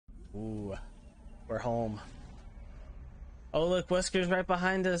Ooh, we're home. Oh, look, Wesker's right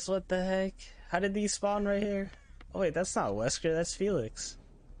behind us. What the heck? How did these spawn right here? Oh, wait, that's not Wesker. That's Felix.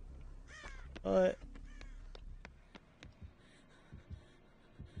 What?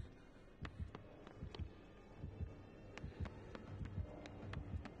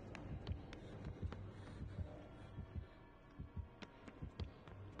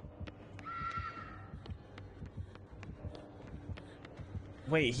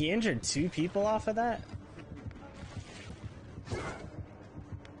 Wait, he injured two people off of that?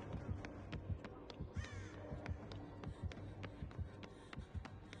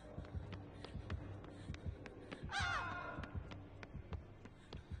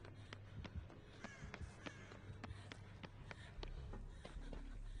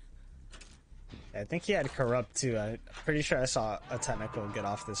 I think he had corrupt too. I'm pretty sure I saw a technical get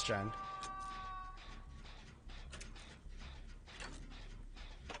off this gen.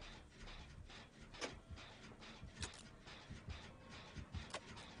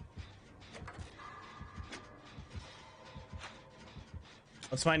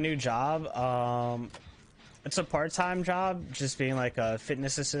 What's my new job? It's a part-time job, just being like a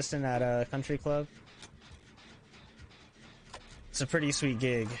fitness assistant at a country club. It's a pretty sweet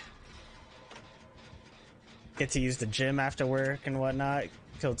gig. Get to use the gym after work and whatnot.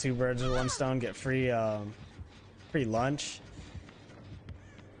 Kill two birds with one stone. Get free lunch.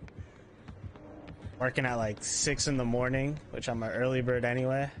 Working at like 6 in the morning, which I'm an early bird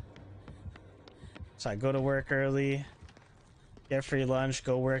anyway. So I go to work early, get free lunch,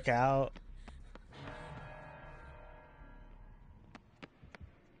 go work out.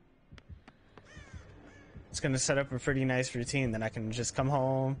 It's gonna set up a pretty nice routine. Then I can just come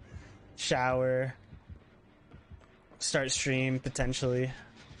home, shower, start stream potentially.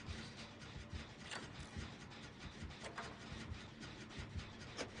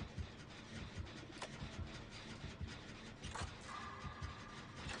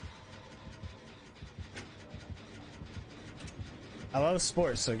 I love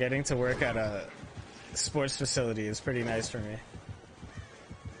sports, so getting to work at a sports facility is pretty nice for me.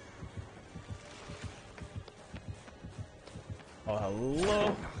 Oh,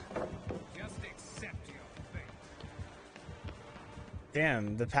 hello. Just accept your fate.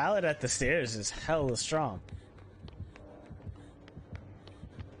 Damn, the pallet at the stairs is hella strong.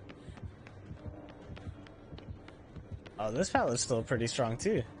 Oh, this pallet's still pretty strong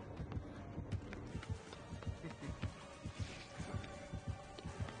too.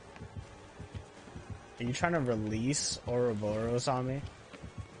 Are you trying to release Ouroboros on me?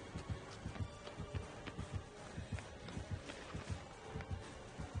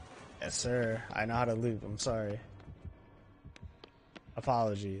 Yes, sir. I know how to loop. I'm sorry.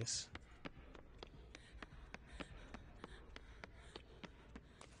 Apologies.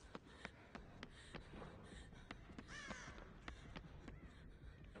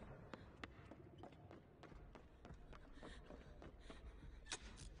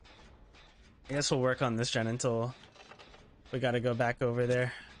 I guess we'll work on this gen until we gotta go back over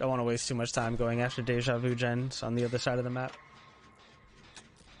there. Don't want to waste too much time going after Deja Vu gens on the other side of the map.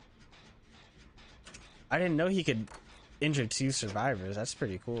 I didn't know he could injure two survivors. That's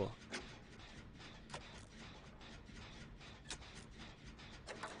pretty cool.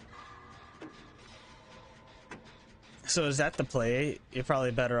 So is that the play? You're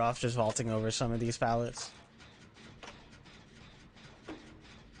probably better off just vaulting over some of these pallets.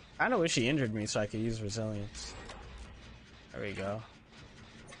 I kinda wish he injured me so I could use resilience. There we go.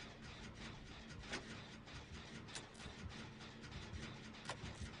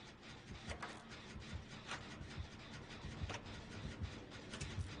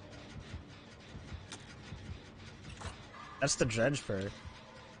 That's the dredge perk.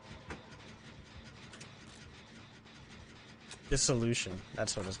 Dissolution,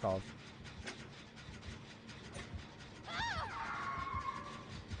 that's what it's called.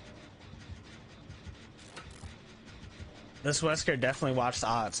 This Wesker definitely watched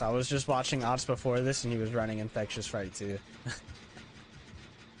Ots. I was just watching Ots before this and he was running Infectious Fright too.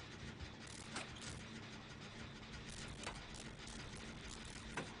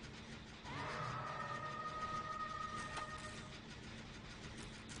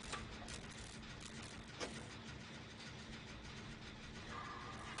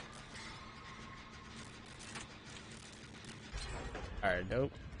 Alright,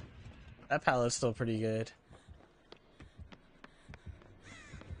 dope. That pallet's still pretty good.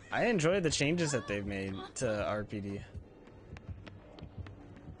 I enjoy the changes that they've made to RPD.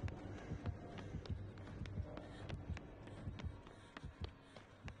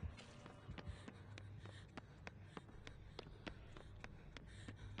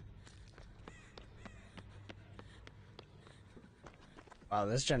 Wow,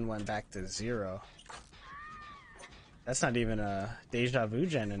 this gen went back to 0. That's not even a Deja Vu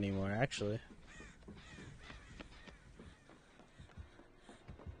gen anymore, actually.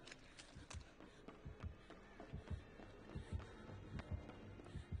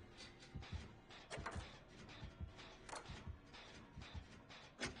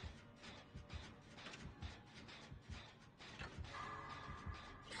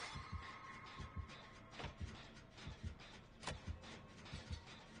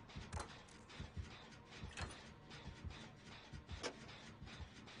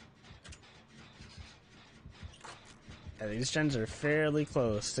 Yeah, these gens are fairly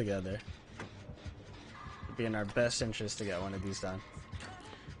close together. It'd be in our best interest to get one of these done.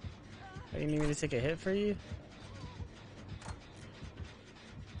 Oh, you need me to take a hit for you?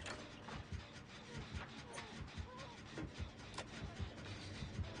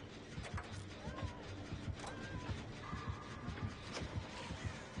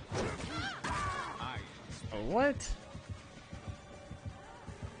 What?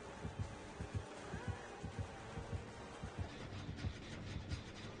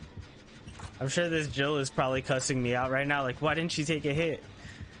 I'm sure this Jill is probably cussing me out right now, like, why didn't she take a hit?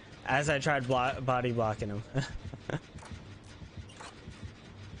 As I tried body blocking him.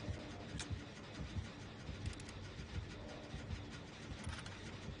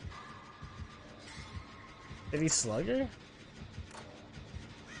 Did he slug her?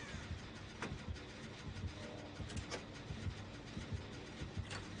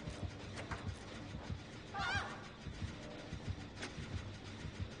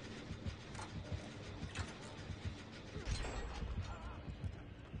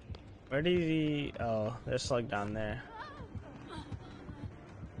 Where did he... Oh, there's slug down there.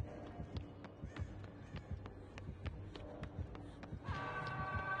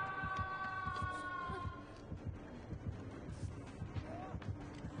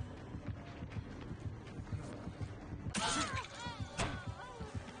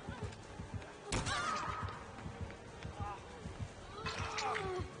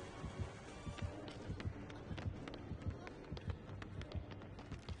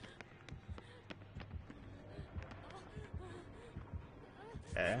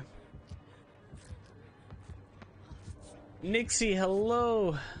 Okay. Nixie,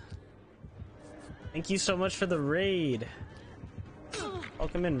 hello. Thank you so much for the raid.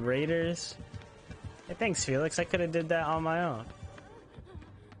 Welcome in, raiders. Hey, thanks, Felix. I could have did that on my own.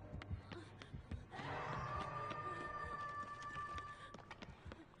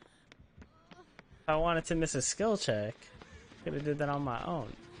 If I wanted to miss a skill check, could have did that on my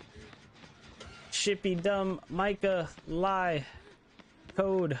own. Shippy, Dumb, Micah, Lie,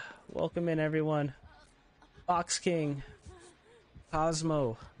 Code. Welcome in, everyone. Fox King,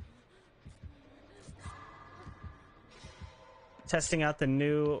 Cosmo. Testing out the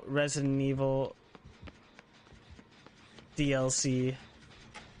new Resident Evil DLC.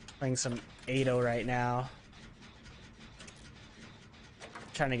 Playing some 8.0 right now.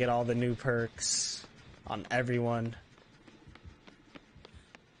 Trying to get all the new perks on everyone.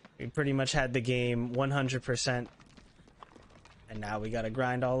 We pretty much had the game 100%. And now we gotta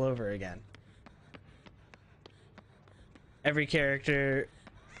grind all over again. Every character,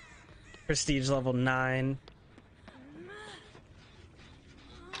 prestige level 9.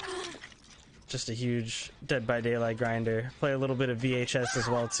 Just a huge Dead by Daylight grinder. Play a little bit of VHS as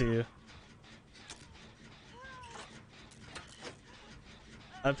well too.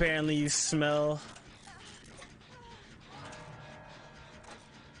 Apparently you smell.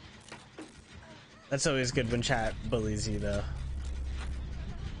 That's always good when chat bullies you though.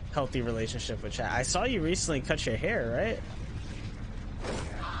 Healthy relationship with chat. I saw you recently cut your hair, right?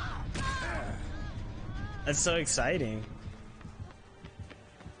 That's so exciting.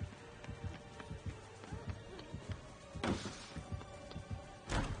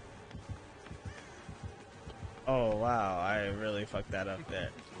 Oh wow, I really fucked that up there.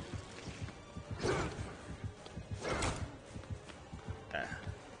 Yeah.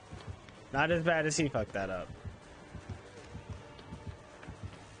 Not as bad as he fucked that up.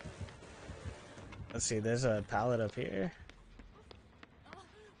 Let's see, there's a pallet up here.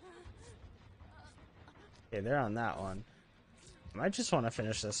 Okay, they're on that one. I might just want to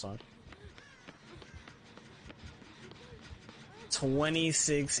finish this one.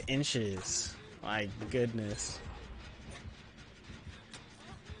 26 inches. My goodness.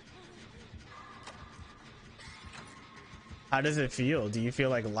 How does it feel? Do you feel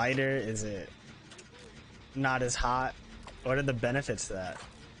like lighter? Is it not as hot? What are the benefits to that?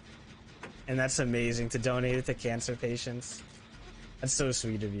 And that's amazing, to donate it to cancer patients. That's so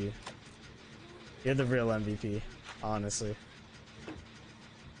sweet of you. You're the real MVP, honestly.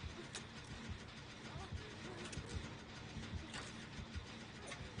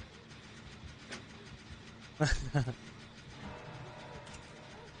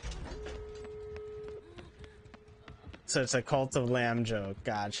 So it's a Cult of Lamb joke.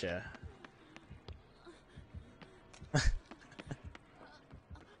 Gotcha.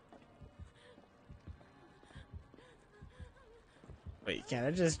 Wait, can't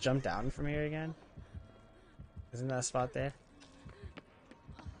I just jump down from here again? Isn't that a spot there?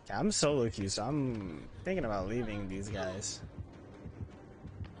 Yeah, I'm solo queue, so I'm thinking about leaving these guys.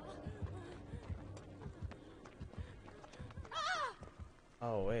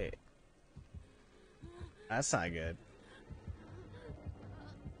 Oh, wait. That's not good.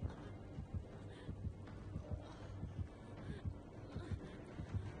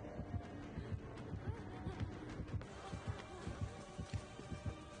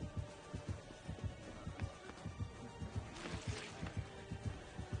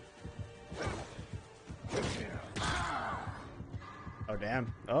 Oh,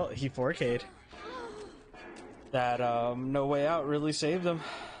 damn. Oh, he 4K'd. That, No Way Out really saved him.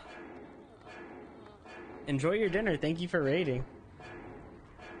 Enjoy your dinner. Thank you for raiding.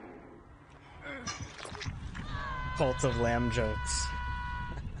 Cult of Lamb jokes.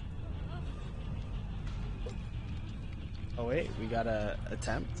 Oh, wait. We got a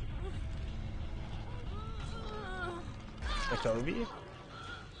attempt. The Kobe?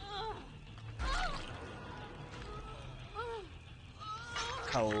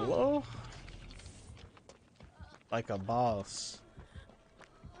 Hello? Like a boss.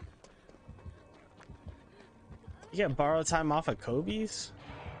 You get borrow time off of Kobe's?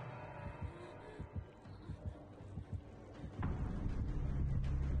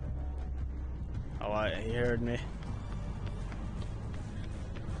 Oh, he heard me.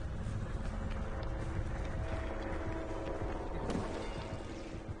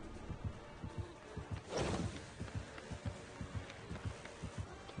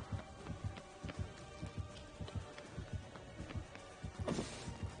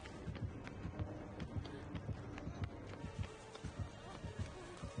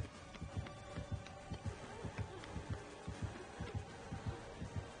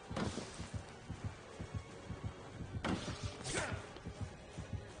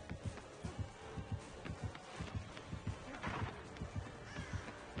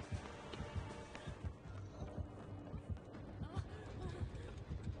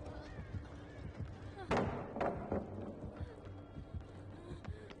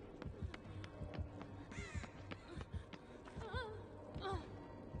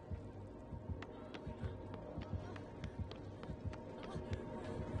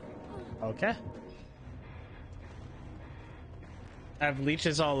 Okay. I have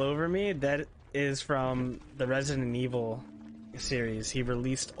leeches all over me. That is from the Resident Evil series. He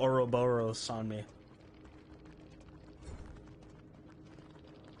released Ouroboros on me.